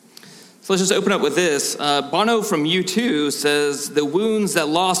So let's just open up with this. Bono from U2 says, "The wounds that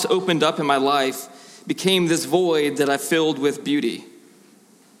loss opened up in my life became this void that I filled with beauty."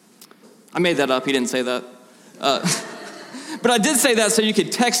 I made that up. He didn't say that. But I did say that so you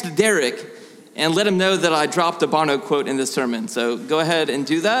could text Derek and let him know that I dropped a Bono quote in this sermon. So go ahead and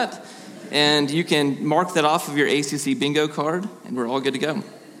do that. And you can mark that off of your ACC bingo card, and we're all good to go.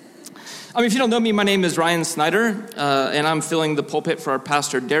 If you don't know me, my name is Ryan Snyder, and I'm filling the pulpit for our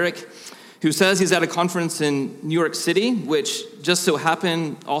pastor, Derek, who says he's at a conference in New York City, which just so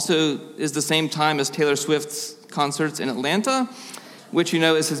happened also is the same time as Taylor Swift's concerts in Atlanta, which you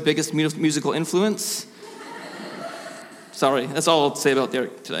know is his biggest musical influence. Sorry, that's all I'll say about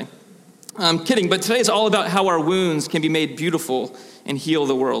Derek today. I'm kidding, but today is all about how our wounds can be made beautiful and heal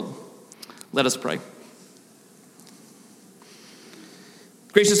the world. Let us pray.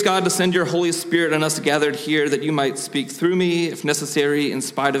 Gracious God, descend your Holy Spirit on us gathered here, that you might speak through me, if necessary, in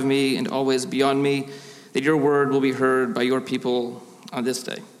spite of me, and always beyond me, that your word will be heard by your people on this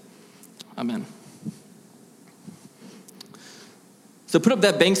day. Amen. So put up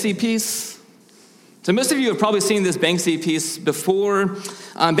that Banksy piece. So most of you have probably seen this Banksy piece before.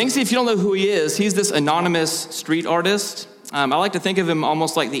 Banksy, if you don't know who he is, he's this anonymous street artist. I like to think of him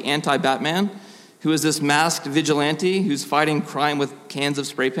almost like the anti-Batman, who is this masked vigilante who's fighting crime with cans of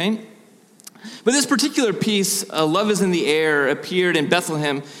spray paint. But this particular piece, Love is in the Air, appeared in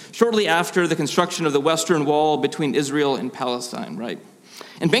Bethlehem shortly after the construction of the Western Wall between Israel and Palestine, right?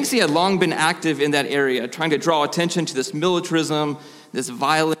 And Banksy had long been active in that area, trying to draw attention to this militarism, this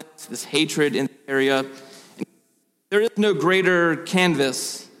violence, this hatred in the area. And there is no greater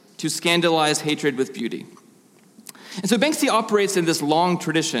canvas to scandalize hatred with beauty. And so Banksy operates in this long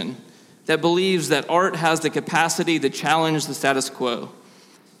tradition that believes that art has the capacity to challenge the status quo.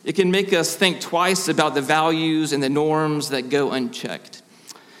 It can make us think twice about the values and the norms that go unchecked.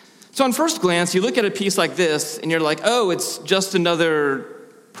 So on first glance, you look at a piece like this, and you're like, oh, it's just another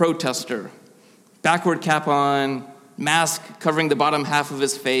protester. Backward cap on, mask covering the bottom half of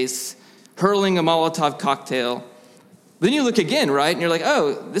his face, hurling a Molotov cocktail. Then you look again, right, and you're like,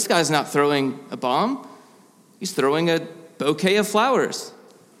 oh, this guy's not throwing a bomb. He's throwing a bouquet of flowers.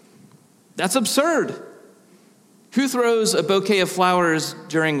 That's absurd. Who throws a bouquet of flowers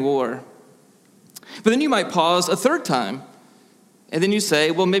during war? But then you might pause a third time, and then you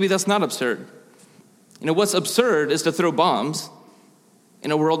say, well, maybe that's not absurd. What's absurd is to throw bombs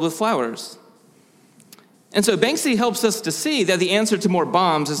in a world with flowers. And so Banksy helps us to see that the answer to more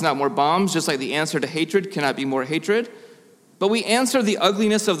bombs is not more bombs, just like the answer to hatred cannot be more hatred, but we answer the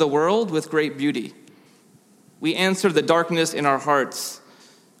ugliness of the world with great beauty. We answer the darkness in our hearts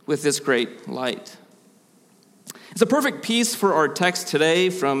with this great light. It's a perfect piece for our text today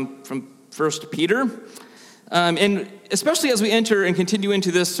from 1 Peter. And especially as we enter and continue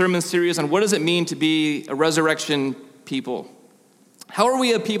into this sermon series on what does it mean to be a resurrection people? How are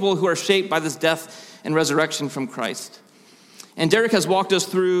we a people who are shaped by this death and resurrection from Christ? And Derek has walked us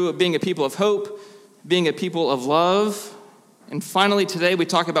through being a people of hope, being a people of love. And finally today we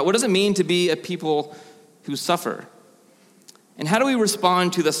talk about what does it mean to be a people who suffer? And how do we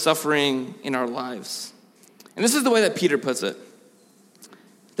respond to the suffering in our lives? And this is the way that Peter puts it.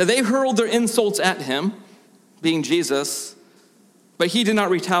 That they hurled their insults at him, being Jesus, but he did not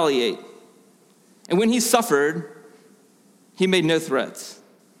retaliate. And when he suffered, he made no threats.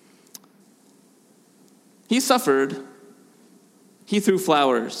 He suffered, he threw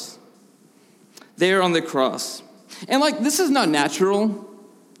flowers there on the cross. And this is not natural,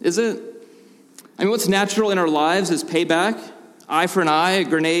 is it? What's natural in our lives is payback. Eye for an eye, a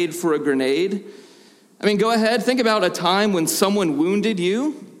grenade for a grenade. Go ahead, think about a time when someone wounded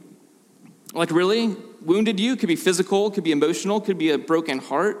you. Really? Wounded you? Could be physical, could be emotional, could be a broken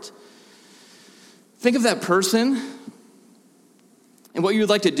heart. Think of that person and what you would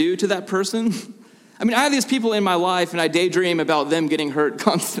like to do to that person. I have these people in my life, and I daydream about them getting hurt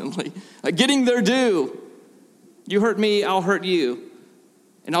constantly. Getting their due. You hurt me, I'll hurt you.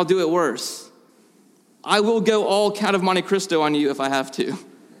 And I'll do it worse. I will go all Count of Monte Cristo on you if I have to.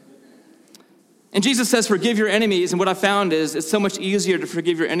 And Jesus says, forgive your enemies. And what I found is it's so much easier to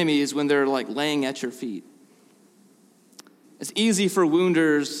forgive your enemies when they're laying at your feet. It's easy for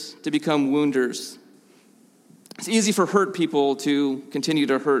wounders to become wounders. It's easy for hurt people to continue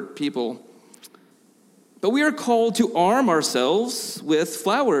to hurt people. But we are called to arm ourselves with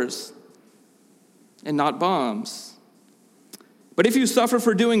flowers and not bombs. But if you suffer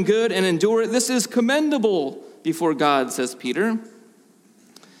for doing good and endure it, this is commendable before God, says Peter.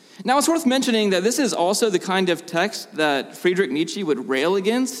 Now, it's worth mentioning that this is also the kind of text that Friedrich Nietzsche would rail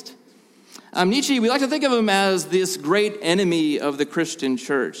against. Nietzsche, we like to think of him as this great enemy of the Christian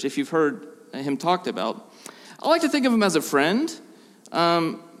church, if you've heard him talked about. I like to think of him as a friend,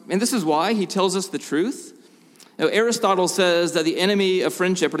 and this is why he tells us the truth. Now, Aristotle says that the enemy of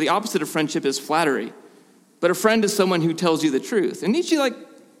friendship, or the opposite of friendship, is flattery. But a friend is someone who tells you the truth. And Nietzsche,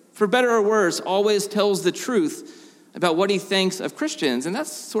 for better or worse, always tells the truth about what he thinks of Christians, and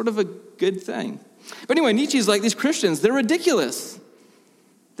that's sort of a good thing. But anyway, Nietzsche's like, these Christians, they're ridiculous.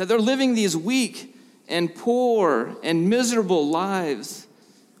 That they're living these weak and poor and miserable lives.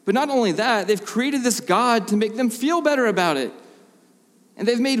 But not only that, they've created this God to make them feel better about it. And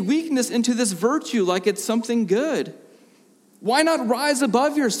they've made weakness into this virtue like it's something good. Why not rise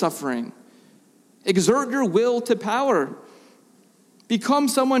above your suffering? Exert your will to power. Become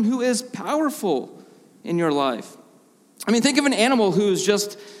someone who is powerful in your life. I mean, think of an animal who's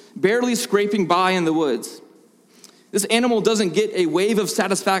just barely scraping by in the woods. This animal doesn't get a wave of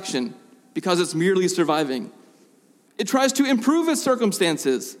satisfaction because it's merely surviving. It tries to improve its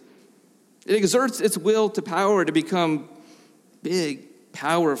circumstances. It exerts its will to power to become big,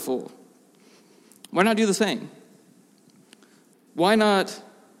 powerful. Why not do the same? Why not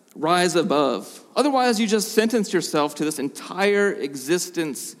rise above? Otherwise, you just sentence yourself to this entire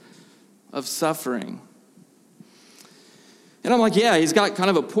existence of suffering. And I'm like, yeah, he's got kind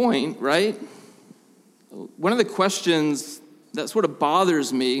of a point, right? One of the questions that sort of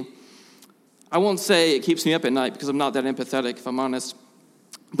bothers me, I won't say it keeps me up at night because I'm not that empathetic, if I'm honest.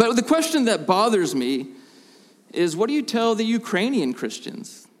 But the question that bothers me is, what do you tell the Ukrainian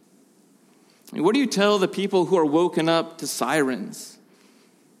Christians? I mean, what do you tell the people who are woken up to sirens?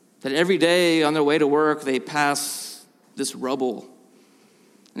 That every day on their way to work, they pass this rubble.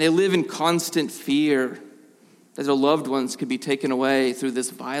 And they live in constant fear that their loved ones could be taken away through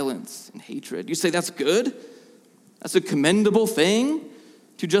this violence and hatred. You say that's good? That's a commendable thing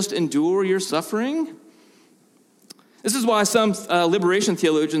to just endure your suffering? This is why some liberation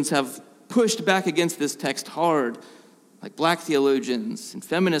theologians have pushed back against this text hard, like black theologians and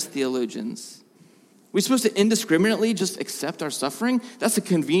feminist theologians. We're supposed to indiscriminately just accept our suffering? That's a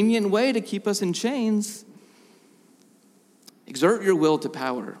convenient way to keep us in chains. Exert your will to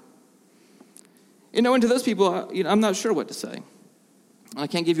power. And to those people, I'm not sure what to say. I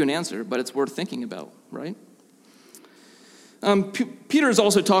can't give you an answer, but it's worth thinking about, right? Peter is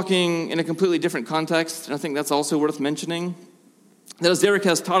also talking in a completely different context, and I think that's also worth mentioning. That as Derek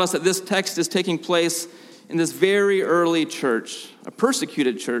has taught us, that this text is taking place in this very early church, a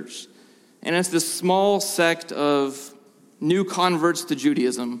persecuted church, and it's this small sect of new converts to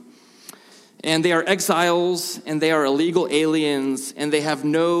Judaism. And they are exiles, and they are illegal aliens, and they have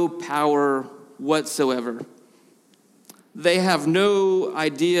no power whatsoever. They have no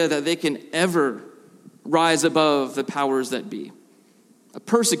idea that they can ever rise above the powers that be, a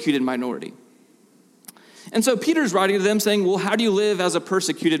persecuted minority. And so Peter's writing to them saying, well, how do you live as a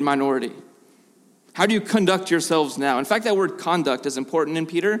persecuted minority? How do you conduct yourselves now? In fact, that word conduct is important in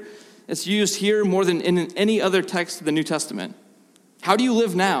Peter. It's used here more than in any other text of the New Testament. How do you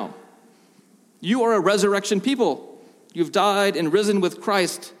live now? You are a resurrection people. You've died and risen with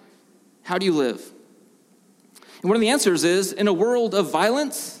Christ. How do you live? And one of the answers is, in a world of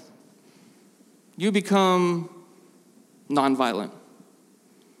violence, you become nonviolent.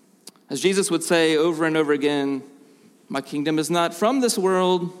 As Jesus would say over and over again, my kingdom is not from this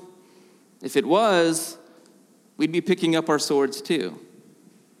world. If it was, we'd be picking up our swords too.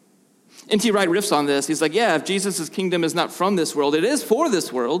 N.T. Wright riffs on this. He's like, yeah, if Jesus' kingdom is not from this world, it is for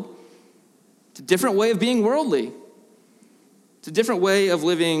this world. It's a different way of being worldly. It's a different way of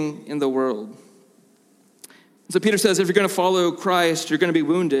living in the world. So Peter says, if you're going to follow Christ, you're going to be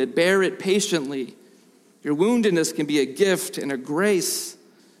wounded. Bear it patiently. Your woundedness can be a gift and a grace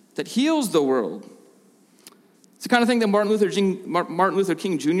that heals the world. It's the kind of thing that Martin Luther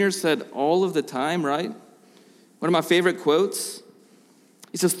King Jr. said all of the time, right? One of my favorite quotes.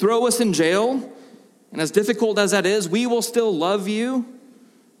 He says, throw us in jail, and as difficult as that is, we will still love you.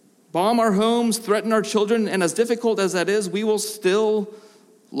 Bomb our homes, threaten our children, and as difficult as that is, we will still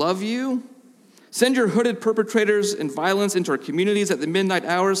love you. Send your hooded perpetrators and violence into our communities at the midnight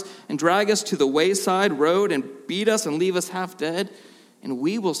hours and drag us to the wayside road and beat us and leave us half dead, and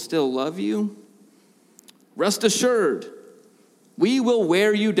we will still love you. Rest assured, we will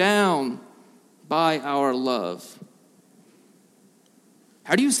wear you down by our love.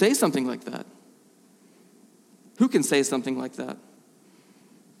 How do you say something like that? Who can say something like that?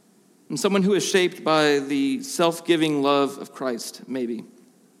 And someone who is shaped by the self-giving love of Christ, maybe.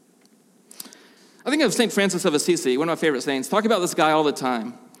 I think of St. Francis of Assisi, one of my favorite saints. Talk about this guy all the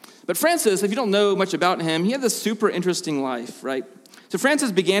time. But Francis, if you don't know much about him, he had this super interesting life, right? So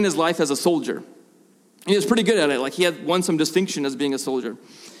Francis began his life as a soldier. And he was pretty good at it. Like, he had won some distinction as being a soldier.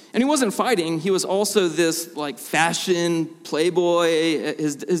 And he wasn't fighting. He was also this, like, fashion playboy.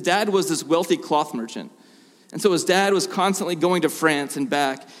 His dad was this wealthy cloth merchant. And so his dad was constantly going to France and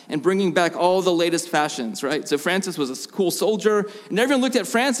back and bringing back all the latest fashions, right? So Francis was a cool soldier. And everyone looked at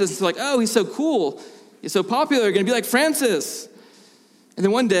Francis and was like, oh, he's so cool. He's so popular. You're going to be like Francis. And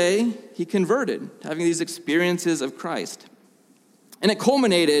then one day, he converted, having these experiences of Christ. And it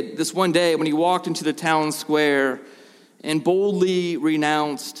culminated this one day when he walked into the town square and boldly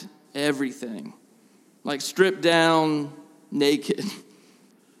renounced everything, like stripped down naked,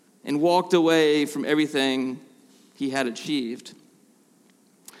 and walked away from everything he had achieved.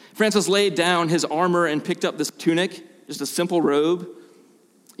 Francis laid down his armor and picked up this tunic, just a simple robe.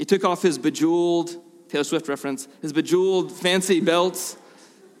 He took off his bejeweled, Taylor Swift reference, his bejeweled fancy belts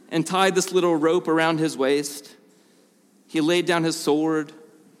and tied this little rope around his waist. He laid down his sword,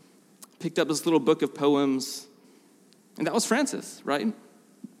 picked up this little book of poems, and that was Francis, right?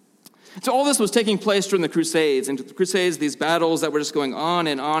 So all this was taking place during the Crusades. And the Crusades, these battles that were just going on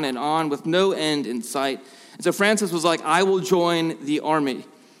and on and on with no end in sight. And so Francis was like, I will join the army.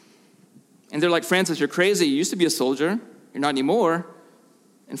 And they're like, Francis, you're crazy. You used to be a soldier. You're not anymore.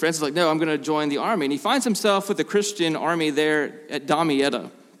 And Francis is like, no, I'm going to join the army. And he finds himself with the Christian army there at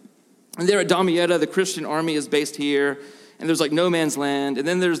Damietta. And there at Damietta, the Christian army is based here. And there's like no man's land. And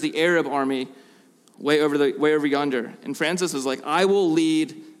then there's the Arab army way over yonder. And Francis is like, I will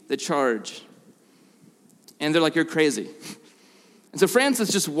lead the charge. And they're like, you're crazy. And so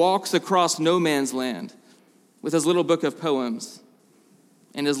Francis just walks across no man's land with his little book of poems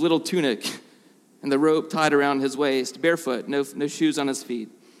and his little tunic and the rope tied around his waist, barefoot, no shoes on his feet.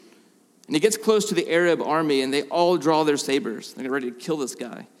 And he gets close to the Arab army, and they all draw their sabers. They're ready to kill this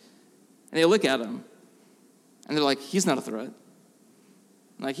guy. And they look at him, and they're like, he's not a threat.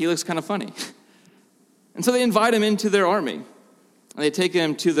 Like, he looks kind of funny. And so they invite him into their army. And they take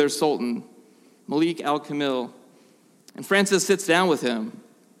him to their sultan, Malik al-Kamil. And Francis sits down with him,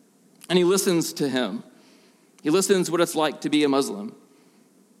 and he listens to him. He listens what it's like to be a Muslim.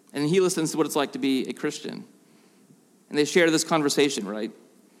 And he listens to what it's like to be a Christian. And they share this conversation, right?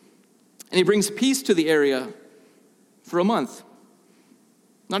 And he brings peace to the area for a month.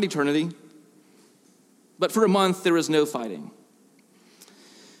 Not eternity. But for a month, there was no fighting.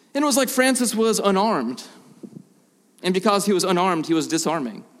 And it was like Francis was unarmed. And because he was unarmed, he was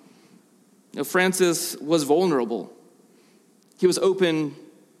disarming. You know, Francis was vulnerable. He was open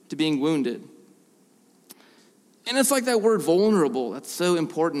to being wounded. And it's like that word vulnerable, that's so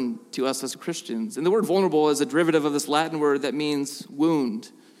important to us as Christians. And the word vulnerable is a derivative of this Latin word that means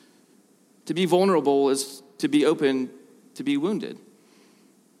wound. To be vulnerable is to be open to be wounded.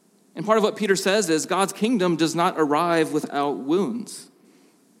 And part of what Peter says is God's kingdom does not arrive without wounds.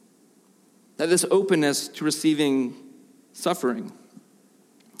 That this openness to receiving suffering.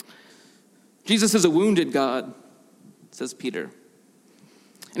 Jesus is a wounded God, says Peter.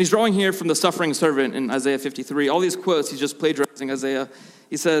 And he's drawing here from the suffering servant in Isaiah 53. All these quotes, he's just plagiarizing Isaiah.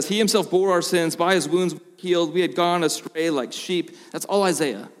 He says, he himself bore our sins, by his wounds we were healed, we had gone astray like sheep. That's all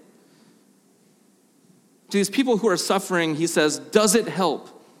Isaiah. To these people who are suffering, he says, does it help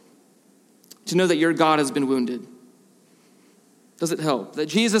to know that your God has been wounded? Does it help? That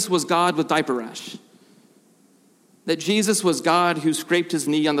Jesus was God with diaper rash. That Jesus was God who scraped his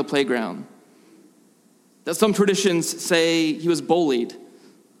knee on the playground. That some traditions say he was bullied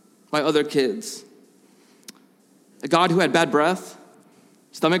by other kids. A God who had bad breath,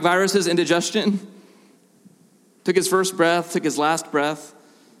 stomach viruses, indigestion, took his first breath, took his last breath,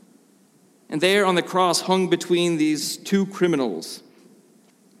 and there on the cross hung between these two criminals.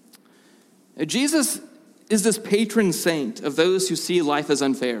 Jesus is this patron saint of those who see life as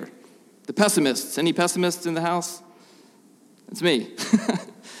unfair. The pessimists. Any pessimists in the house? It's me.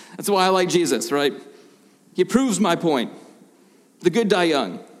 That's why I like Jesus, right? He proves my point. The good die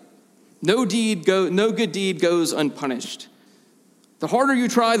young. No good deed goes unpunished. The harder you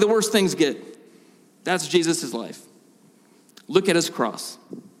try, the worse things get. That's Jesus' life. Look at his cross.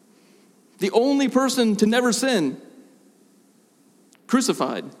 The only person to never sin,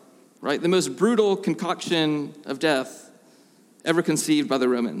 crucified, right? The most brutal concoction of death ever conceived by the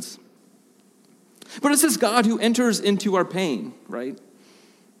Romans. But it's this God who enters into our pain, right?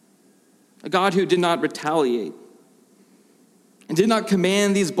 A God who did not retaliate and did not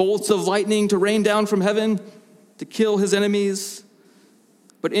command these bolts of lightning to rain down from heaven to kill his enemies.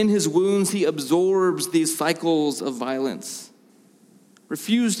 But in his wounds, he absorbs these cycles of violence,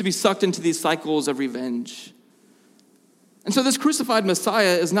 refused to be sucked into these cycles of revenge. And so this crucified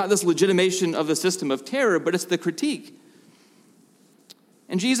Messiah is not this legitimation of the system of terror, but it's the critique.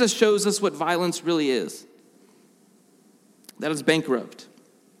 And Jesus shows us what violence really is. That it's bankrupt.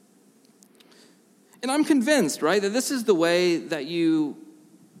 And I'm convinced, right, that this is the way that you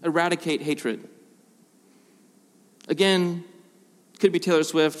eradicate hatred. Again, could be Taylor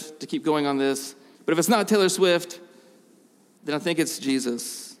Swift to keep going on this. But if it's not Taylor Swift, then I think it's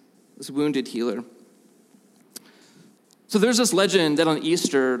Jesus, this wounded healer. So there's this legend that on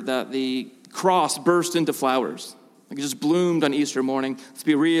Easter that the cross burst into flowers. Like it just bloomed on Easter morning. Let's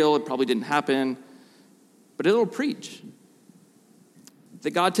be real, it probably didn't happen. But it'll preach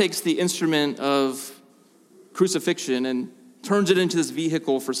that God takes the instrument of crucifixion and turns it into this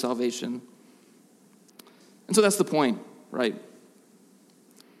vehicle for salvation. And so that's the point, right?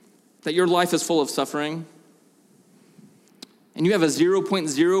 That your life is full of suffering, and you have a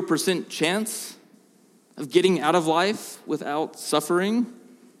 0.0% chance of getting out of life without suffering.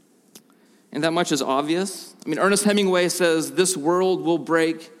 And that much is obvious. I mean, Ernest Hemingway says, this world will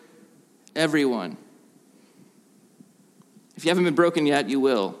break everyone. If you haven't been broken yet, you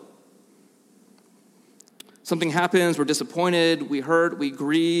will. Something happens, we're disappointed, we hurt, we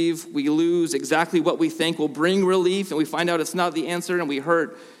grieve, we lose exactly what we think will bring relief, and we find out it's not the answer, and we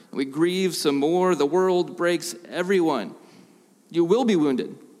hurt, and we grieve some more. The world breaks everyone. You will be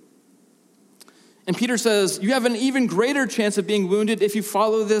wounded. And Peter says, you have an even greater chance of being wounded if you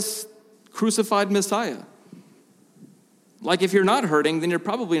follow this crucified Messiah. Like if you're not hurting, then you're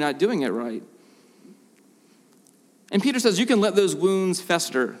probably not doing it right. And Peter says you can let those wounds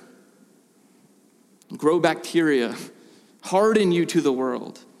fester, grow bacteria, harden you to the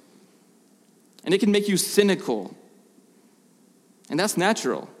world. And it can make you cynical. And that's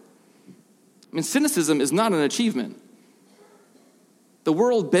natural. I mean, cynicism is not an achievement. The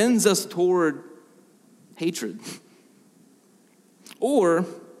world bends us toward hatred. Or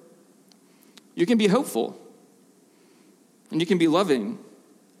you can be hopeful. And you can be loving.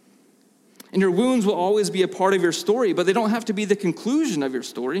 And your wounds will always be a part of your story, but they don't have to be the conclusion of your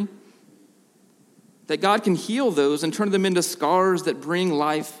story. That God can heal those and turn them into scars that bring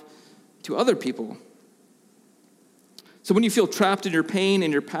life to other people. So when you feel trapped in your pain,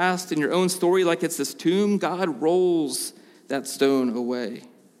 in your past, in your own story like it's this tomb, God rolls that stone away.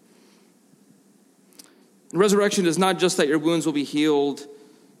 And resurrection is not just that your wounds will be healed,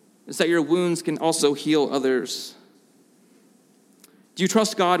 it's that your wounds can also heal others. Do you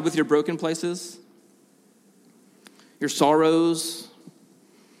trust God with your broken places? Your sorrows?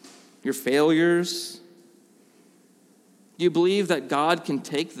 Your failures? Do you believe that God can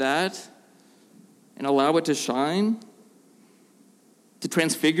take that and allow it to shine? To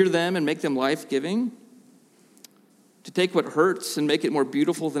transfigure them and make them life-giving? To take what hurts and make it more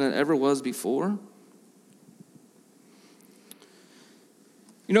beautiful than it ever was before?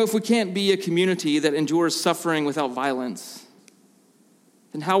 You know, if we can't be a community that endures suffering without violence,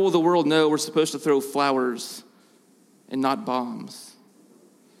 then how will the world know we're supposed to throw flowers and not bombs?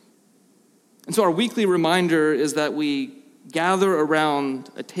 And so our weekly reminder is that we gather around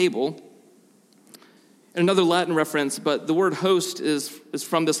a table. And another Latin reference, but the word host is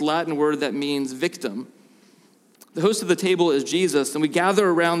from this Latin word that means victim. The host of the table is Jesus, and we gather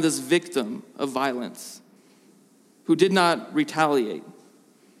around this victim of violence who did not retaliate,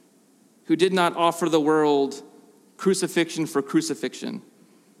 who did not offer the world crucifixion for crucifixion,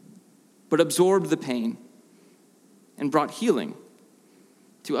 but absorbed the pain and brought healing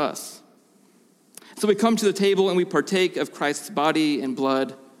to us. So we come to the table and we partake of Christ's body and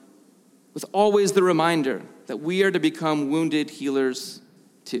blood with always the reminder that we are to become wounded healers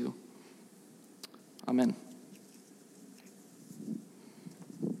too. Amen.